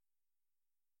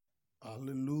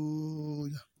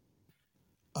Hallelujah.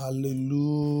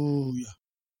 Hallelujah.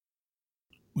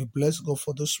 We bless God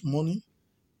for this morning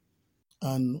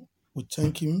and we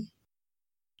thank Him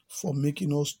for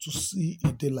making us to see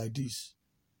a day like this.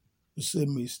 We say,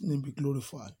 may His name be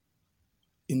glorified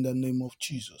in the name of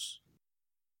Jesus.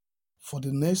 For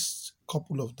the next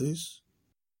couple of days,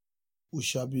 we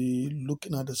shall be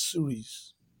looking at a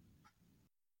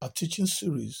teaching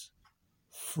series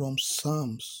from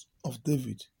Psalms of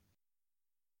David,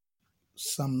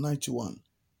 Psalm 91.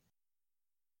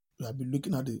 We have been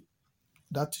looking at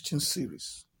that teaching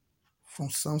series from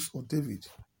Psalms of David,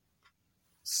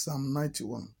 Psalm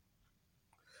 91.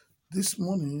 This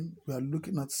morning, we are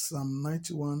looking at Psalm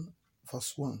 91,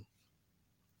 verse 1.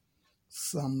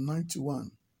 Psalm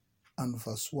 91 and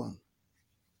verse 1.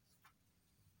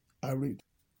 I read.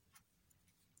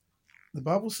 The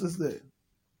Bible says there,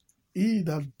 He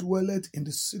that dwelleth in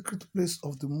the secret place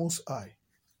of the Most High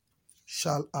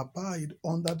shall abide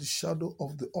under the shadow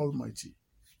of the Almighty.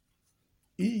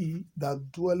 He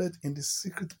that dwelleth in the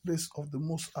secret place of the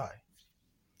Most High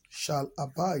shall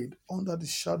abide under the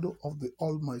shadow of the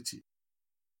Almighty.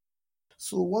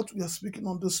 So what we are speaking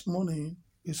on this morning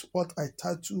is what I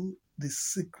title the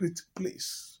secret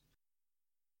place.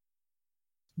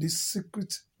 The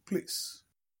secret place.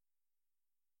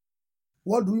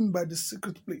 What do we mean by the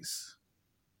secret place?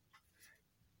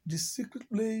 The secret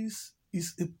place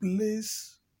is a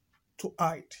place to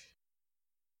hide.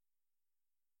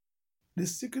 The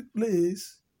secret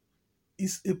place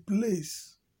is a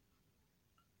place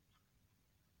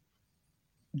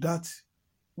that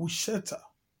we shelter,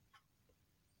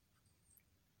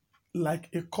 like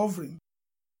a covering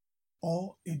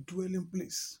or a dwelling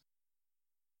place.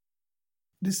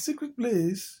 The secret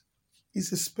place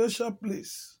is a special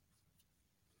place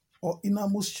or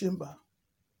innermost chamber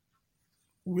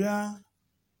where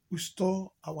we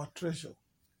store our treasure.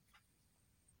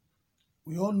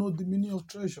 We all know the meaning of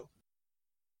treasure.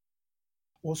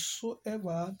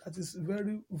 Whatsoever that is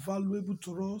very valuable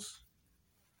to us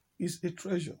is a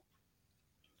treasure.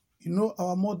 You know,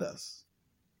 our mothers,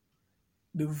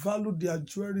 they value their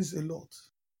jewelries a lot.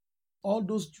 All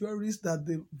those jewelries that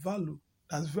they value,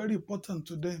 that's very important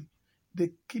to them,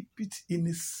 they keep it in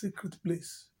a secret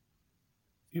place.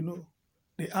 You know,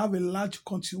 they have a large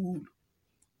cotton wool.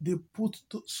 They put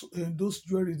those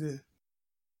jewelry there.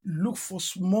 Look for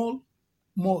small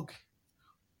mug.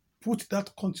 Put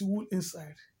that cotton wool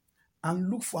inside. And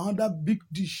look for another big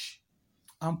dish.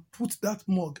 And put that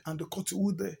mug and the cotton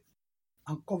wool there.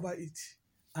 And cover it.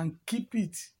 And keep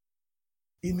it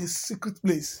in a secret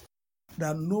place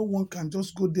that no one can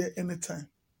just go there anytime.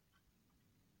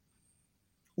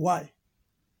 Why?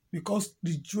 Because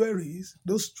those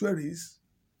jewelries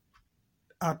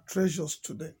are treasures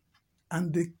to them.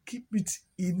 And they keep it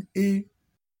in a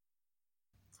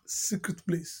secret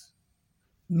place.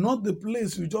 Not the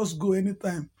place you just go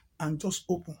anytime and just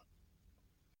open.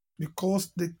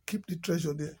 Because they keep the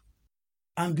treasure there.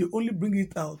 And they only bring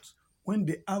it out when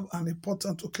they have an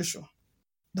important occasion.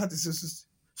 That is it.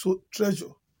 So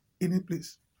treasure in a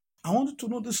place. I want you to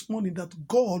know this morning that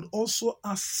God also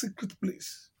has secret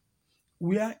place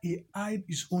where He hides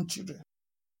His own children.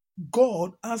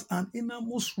 God has an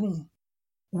innermost room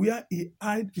where He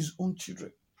hides His own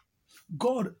children.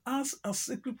 God has a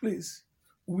secret place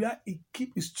where He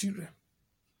keeps His children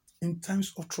in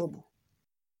times of trouble.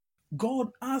 God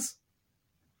has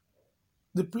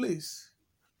the place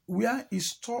where He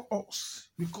stores us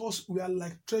because we are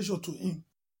like treasure to Him.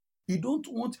 He don't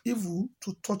want evil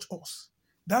to touch us.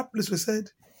 That place we said,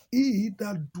 He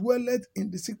that dwelleth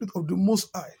in the secret of the Most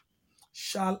High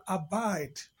shall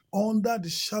abide under the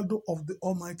shadow of the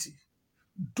Almighty.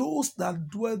 Those that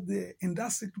dwell there in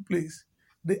that secret place,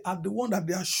 they are the one that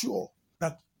they are sure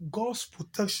that God's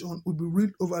protection will be real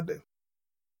over them.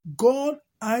 God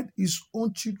hides His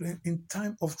own children in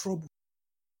time of trouble.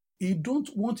 He don't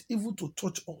want evil to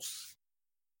touch us.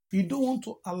 He don't want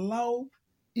to allow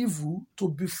evil to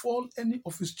befall any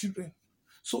of His children.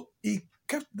 So He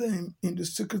kept them in the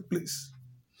secret place.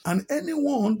 And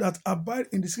anyone that abides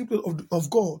in the secret of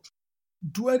God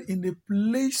dwell in a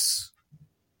place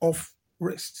of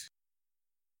rest.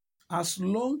 As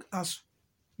long as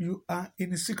you are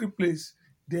in a secret place,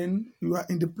 then you are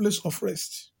in the place of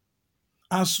rest.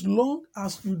 As long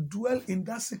as you dwell in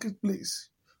that secret place,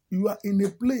 you are in a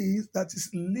place that is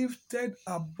lifted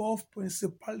above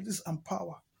principalities and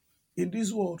power. In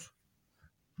this world,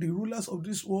 the rulers of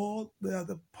this world, they are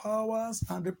the powers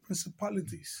and the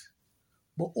principalities.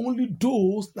 But only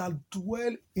those that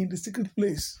dwell in the secret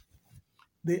place,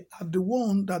 they are the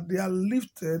one that they are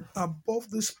lifted above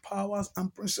these powers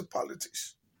and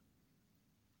principalities.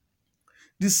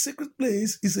 The secret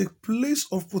place is a place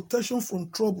of protection from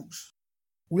troubles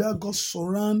where God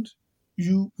surrounds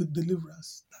you with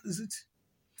deliverance. That is it.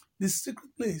 The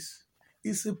secret place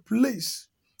is a place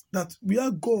that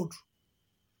where God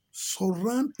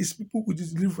surrounds his people with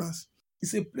his deliverance.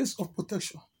 It's a place of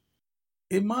protection.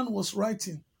 A man was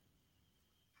writing.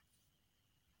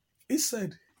 He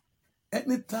said,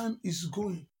 anytime he's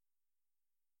going,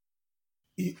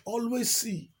 he always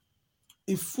see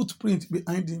a footprint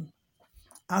behind him.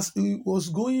 As he was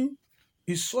going,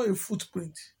 he saw a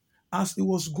footprint. As he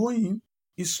was going,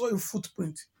 he saw a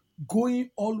footprint going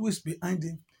always behind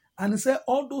him. And he said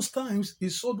all those times he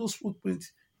saw those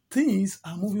footprints, things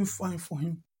are moving fine for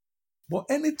him. But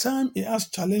anytime he has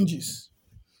challenges,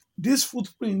 this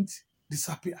footprint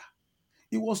disappear.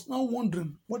 He was now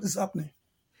wondering what is happening.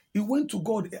 He went to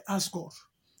God, he asked God,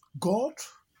 God,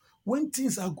 when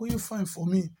things are going fine for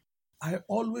me, I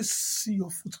always see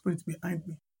your footprint behind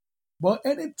me. But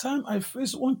anytime I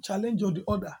face one challenge or the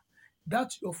other, that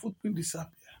your footprint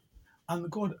disappear. And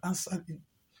God answered him.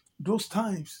 Those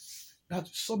times that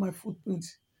you saw my footprint,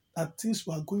 that things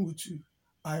were going with you,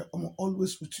 I am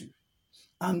always with you.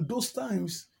 And those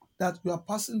times that you are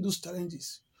passing those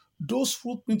challenges, those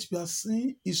footprints you are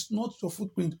seeing is not your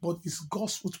footprint, but it's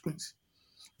God's footprint.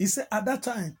 He said, at that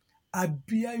time, I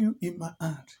bear you in my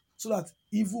hand so that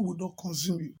evil will not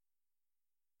consume you.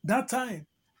 That time,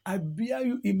 I bear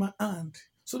you in my hand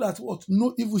so that what?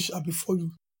 No evil shall befall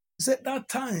you. He said, that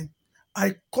time,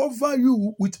 I cover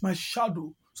you with my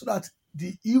shadow so that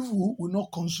the evil will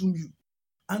not consume you.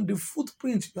 And the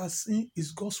footprint you are seeing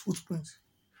is God's footprint.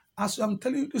 As I'm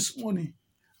telling you this morning,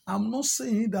 I'm not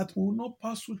saying that we will not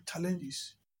pass through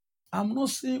challenges. I'm not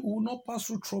saying we will not pass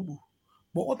through trouble.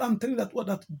 But what I'm telling you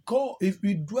that God, if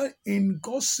we dwell in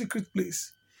God's secret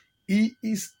place, He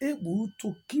is able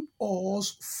to keep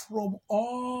us from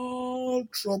all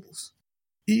troubles.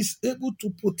 He is able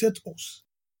to protect us.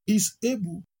 He is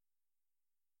able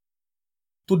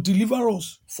to deliver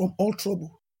us from all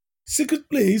trouble. Secret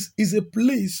place is a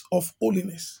place of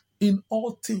holiness in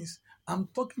all things. I'm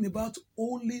talking about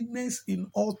holiness in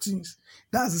all things.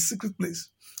 That's the secret place.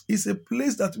 It's a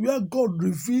place that where God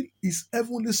reveals his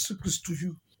heavenly secrets to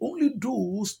you. Only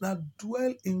those that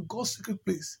dwell in God's secret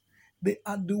place, they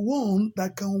are the one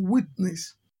that can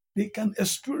witness, they can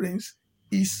experience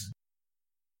his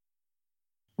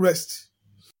rest.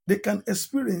 They can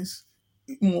experience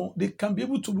more. They can be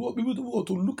able to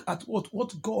look at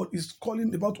what God is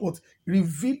calling about, what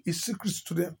reveal his secrets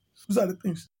to them. Those are the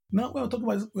things. Now we are talking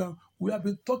about we have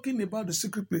been talking about the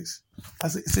secret place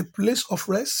as it's a place of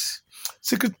rest.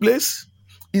 Secret place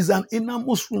is an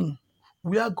innermost room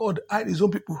where God hides his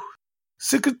own people.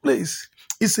 Secret place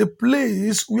is a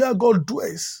place where God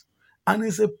dwells, and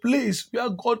it's a place where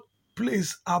God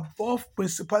places above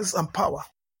principalities and power,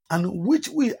 and which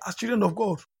we as children of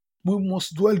God, we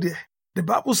must dwell there. The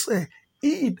Bible says,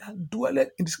 he that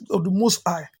dwelleth in the secret of the Most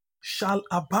High shall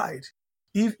abide.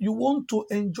 If you want to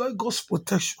enjoy God's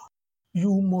protection,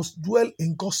 you must dwell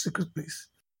in God's secret place.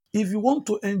 If you want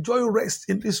to enjoy rest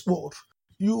in this world,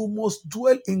 you must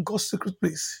dwell in God's secret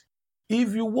place.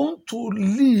 If you want to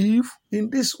live in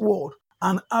this world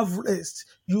and have rest,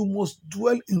 you must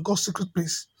dwell in God's secret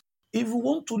place. If you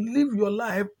want to live your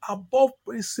life above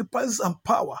principalities and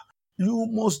power, you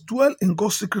must dwell in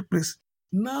God's secret place.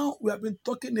 Now we have been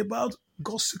talking about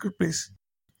God's secret place.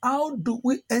 How do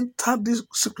we enter this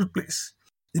secret place?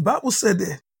 The Bible said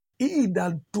there, he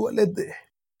that dwelleth there,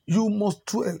 you must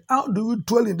dwell. How do you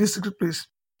dwell in this secret place?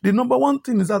 The number one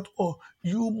thing is that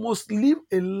you must live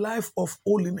a life of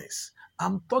holiness.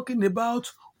 I'm talking about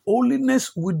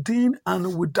holiness within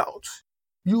and without.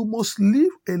 You must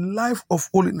live a life of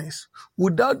holiness.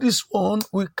 Without this one,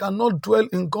 we cannot dwell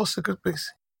in God's secret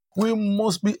place. We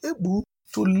must be able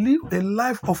to live a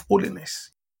life of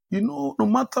holiness. You know, no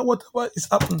matter whatever is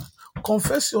happening,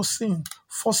 confess your sin,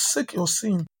 forsake your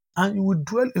sin, and you will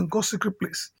dwell in God's secret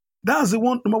place. That's the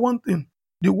number one thing.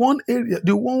 The one area,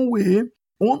 the one way,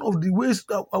 one of the ways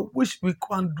that I wish we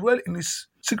can dwell in His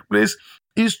secret place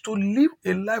is to live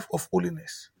a life of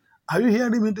holiness. Are you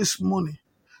hearing me this morning?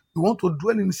 You want to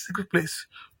dwell in the secret place,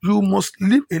 you must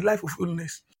live a life of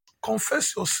holiness.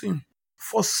 Confess your sin,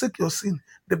 forsake your sin.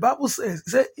 The Bible says,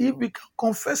 if we can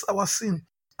confess our sin,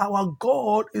 our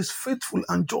God is faithful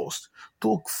and just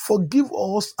to forgive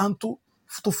us and to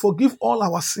forgive all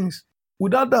our sins.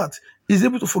 Without that, He's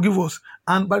able to forgive us.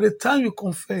 And by the time you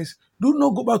confess, do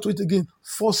not go back to it again.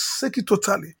 Forsake it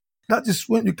totally. That is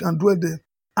when you can dwell there.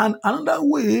 And another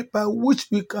way by which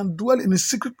we can dwell in a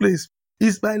secret place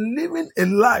is by living a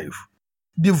life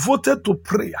devoted to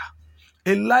prayer,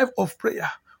 a life of prayer.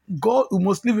 God, we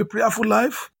must live a prayerful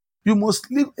life. You must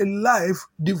live a life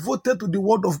devoted to the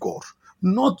Word of God,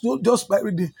 not just by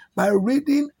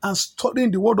reading and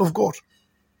studying the Word of God.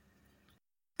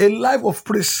 A life of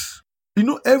praise.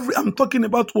 I'm talking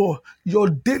about what? Your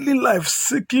daily life,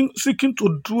 seeking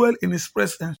to dwell in His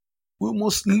presence. We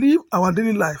must live our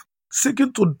daily life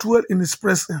seeking to dwell in His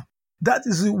presence. That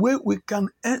is the way we can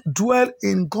dwell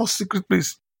in God's secret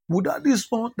place. Without this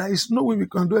one, there is no way we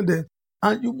can dwell there.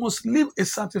 And you must live a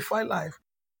sanctified life.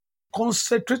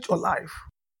 Concentrate your life.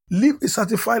 Live a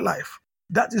sanctified life.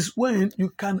 That is when you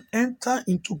can enter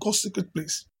into God's secret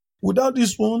place. Without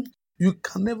this one, you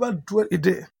can never dwell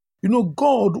there.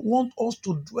 God wants us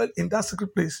to dwell in that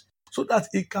secret place so that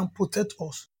He can protect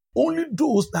us. Only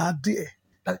those that are there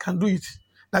that can do it,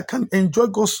 that can enjoy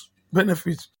God's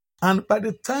benefits. And by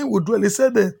the time we dwell, He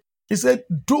said,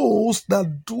 those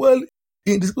that dwell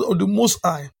in the secret of the Most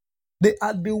High, they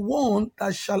are the one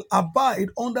that shall abide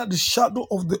under the shadow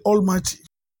of the Almighty.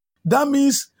 That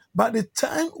means by the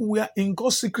time we are in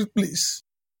God's secret place,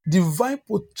 divine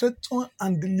protection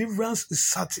and deliverance is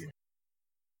certain.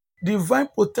 Divine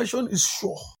protection is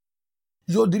sure.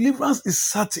 Your deliverance is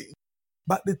certain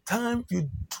by the time you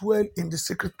dwell in the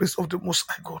secret place of the Most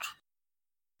High God.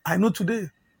 I know today,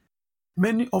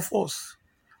 many of us,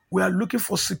 we are looking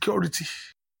for security.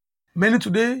 Many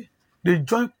today, they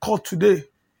join court today.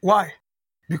 Why?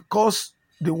 Because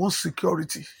they want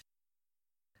security.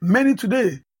 Many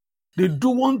today, they do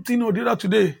one thing or the other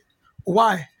today.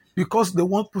 Why? Because they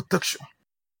want protection.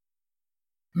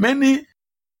 Many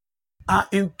are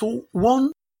into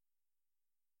one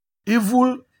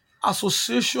evil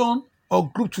association or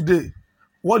group today.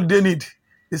 What they need?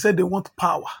 They said they want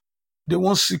power. They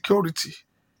want security.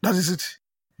 That is it.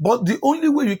 But the only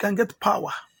way you can get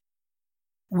power,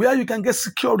 where you can get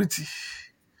security,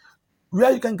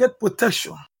 where you can get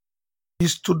protection,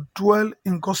 is to dwell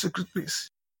in God's secret place.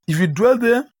 If you dwell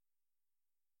there,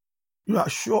 you are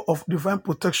sure of divine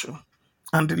protection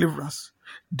and deliverance.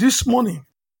 This morning,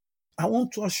 I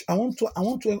want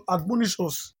to admonish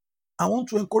us. I want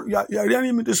to encourage you. Are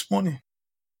hearing me this morning?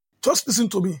 Just listen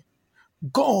to me.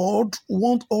 God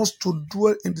wants us to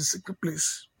dwell in the secret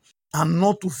place and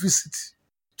not to visit.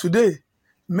 Today,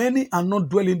 many are not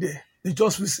dwelling there. They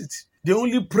just visit. They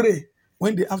only pray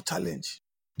when they have challenge.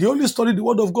 They only study the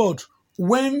Word of God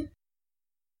when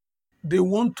they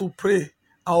want to pray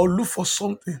or look for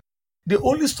something. They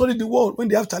only study the Word when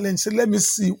they have challenge. Say, let me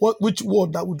see which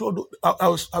word that would do.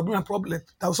 I'll be my problem.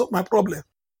 That will solve my problem.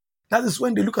 That is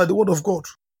when they look at the Word of God.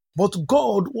 But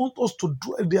God wants us to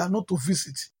dwell there, not to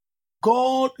visit.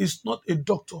 God is not a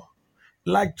doctor.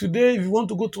 Like today, if you want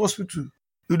to go to hospital,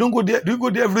 you don't go there. Do you go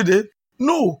there every day?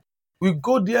 No. We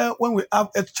go there when we have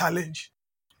a challenge.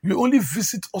 We only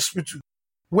visit hospital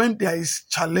when there is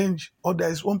challenge or there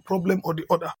is one problem or the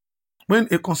other. When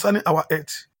it concerning our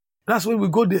health. That's when we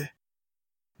go there.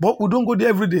 But we don't go there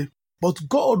every day. But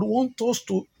God wants us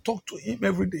to talk to Him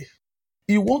every day.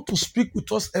 He wants to speak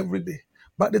with us every day.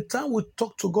 By the time we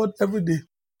talk to God every day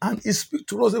and He speaks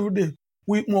to us every day,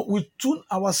 we tune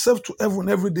ourselves to heaven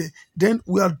every day. Then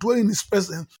we are dwelling in His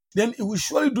presence. Then He will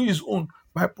surely do His own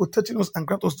by protecting us and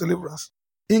grant us deliverance.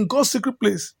 In God's secret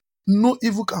place, no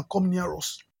evil can come near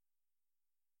us.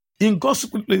 In God's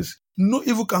secret place, no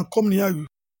evil can come near you.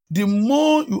 The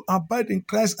more you abide in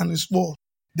Christ and His word,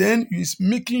 then He is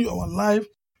making our life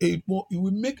it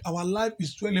will make our life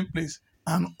His dwelling place.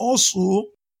 And also,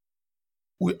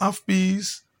 we have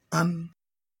peace and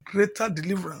greater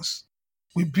deliverance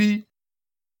will be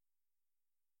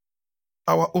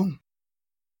our own.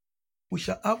 We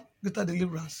shall have greater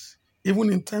deliverance.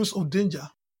 Even in times of danger,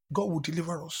 God will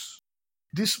deliver us.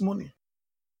 This morning,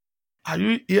 are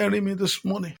you hearing me this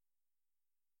morning?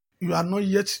 You are not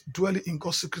yet dwelling in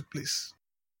God's secret place.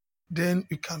 Then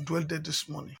you can dwell there this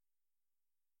morning.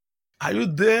 Are you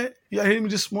there? You are hearing me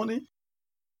this morning?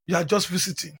 You are just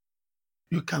visiting.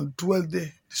 You can dwell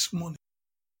there this morning.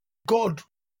 God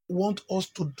wants us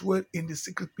to dwell in the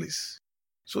secret place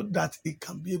so that He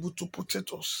can be able to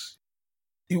protect us.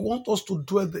 He wants us to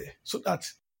dwell there so that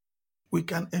we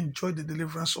can enjoy the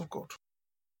deliverance of God.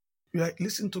 You are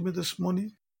listening to me this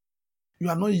morning. You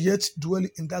are not yet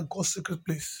dwelling in that God's secret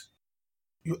place.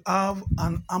 You have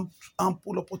an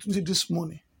ample opportunity this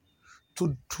morning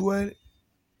to dwell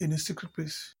in a secret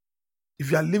place.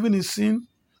 If you are living in sin,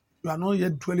 you are not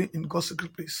yet dwelling in God's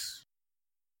secret place.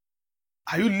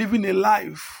 Are you living a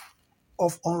life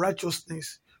of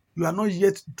unrighteousness? You are not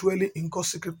yet dwelling in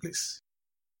God's secret place.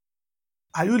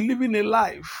 Are you living a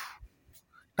life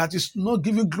that is not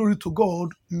giving glory to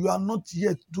God? You are not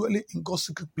yet dwelling in God's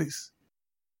secret place.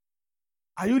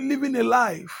 Are you living a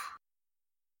life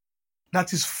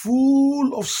that is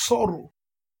full of sorrow,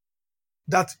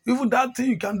 That even that thing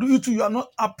you can do, you are not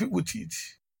happy with it.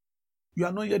 You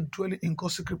are not yet dwelling in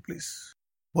God's secret place.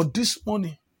 But this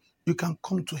morning, you can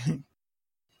come to Him.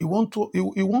 He want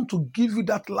to give you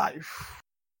that life.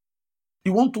 He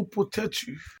want to protect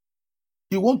you.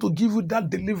 He want to give you that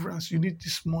deliverance you need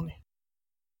this morning.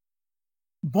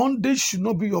 Bondage should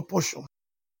not be your portion.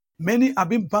 Many have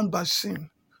been bound by sin.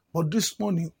 But this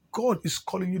morning, God is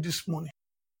calling you this morning.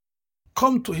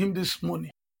 Come to Him this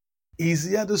morning. He is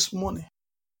here this morning.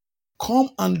 Come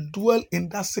and dwell in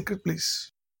that secret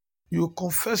place. You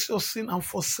confess your sin and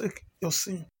forsake your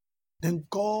sin. Then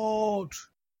God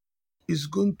is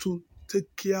going to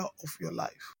take care of your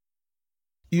life.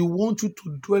 He wants you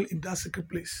to dwell in that secret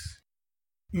place.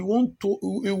 He want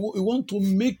to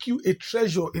make you a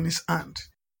treasure in His hand.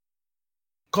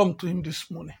 Come to Him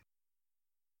this morning.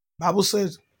 Bible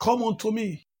says, come unto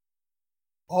me,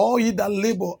 all ye that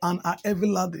labor and are heavy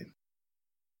laden,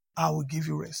 I will give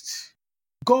you rest.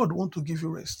 God wants to give you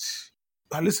rest.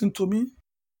 But listen to me,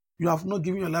 you have not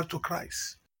given your life to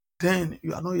Christ. Then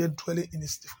you are not yet dwelling in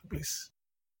His different place.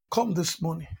 Come this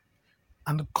morning,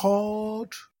 and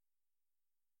God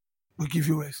will give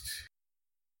you rest.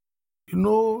 You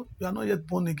know, you are not yet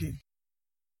born again.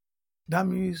 That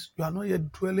means you are not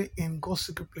yet dwelling in God's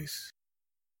secret place.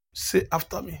 Say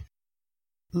after me,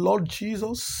 Lord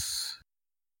Jesus,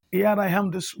 here I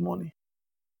am this morning.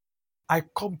 I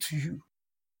come to you.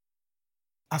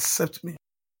 Accept me.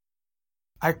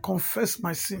 I confess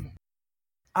my sin.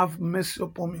 Have mercy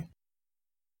upon me.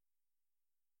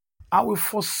 I will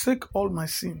forsake all my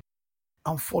sin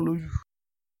and follow you.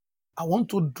 I want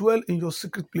to dwell in your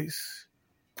secret place.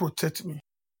 Protect me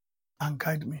and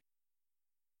guide me.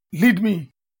 Lead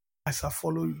me as I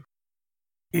follow you.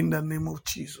 In the name of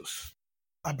Jesus.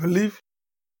 I believe,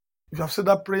 if you have said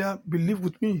that prayer, believe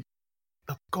with me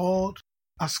that God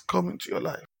has come into your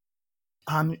life.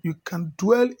 And you can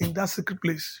dwell in that secret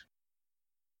place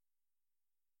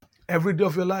every day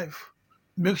of your life.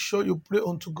 Make sure you pray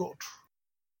unto God.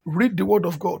 Read the word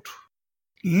of God.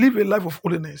 Live a life of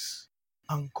holiness.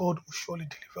 And God will surely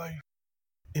deliver you.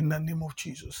 In the name of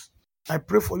Jesus. I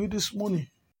pray for you this morning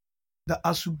that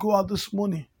as you go out this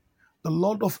morning, the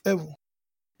Lord of heaven,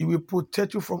 He will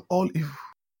protect you from all evil.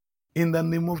 In the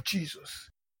name of Jesus.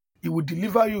 He will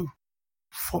deliver you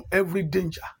from every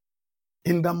danger.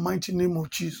 In the mighty name of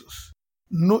Jesus.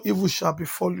 No evil shall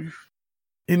befall you.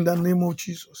 In the name of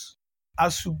Jesus.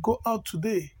 As you go out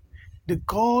today, the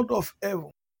God of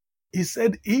heaven, He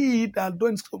said, He that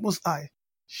dwells most high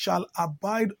shall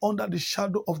abide under the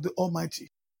shadow of the Almighty.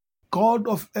 God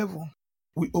of heaven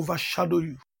will overshadow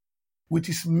you with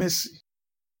His mercy,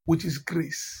 with His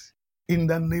grace, in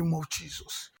the name of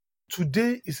Jesus.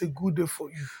 Today is a good day for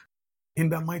you, in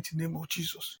the mighty name of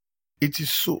Jesus. It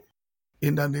is so,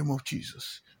 in the name of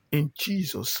Jesus. In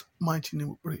Jesus' mighty name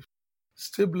we pray.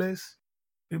 Stay blessed,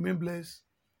 remain blessed.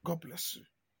 God bless you.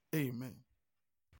 Amen.